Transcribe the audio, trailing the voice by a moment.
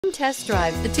Test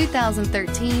drive the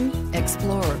 2013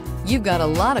 Explorer. You've got a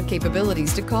lot of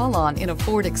capabilities to call on in a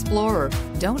Ford Explorer.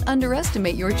 Don't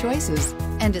underestimate your choices,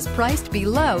 and is priced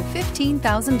below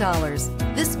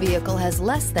 $15,000. This vehicle has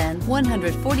less than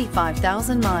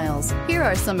 145,000 miles. Here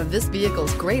are some of this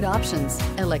vehicle's great options: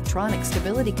 electronic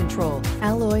stability control,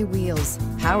 alloy wheels,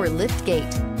 power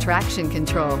liftgate, traction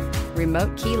control,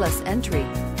 remote keyless entry,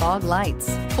 fog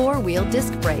lights, four-wheel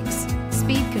disc brakes,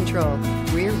 speed control,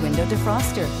 rear window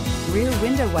defroster, rear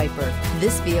window wiper.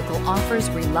 This vehicle offers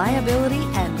reliability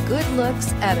and good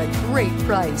looks at a great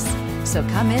price. So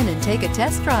come in and take a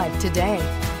test drive today.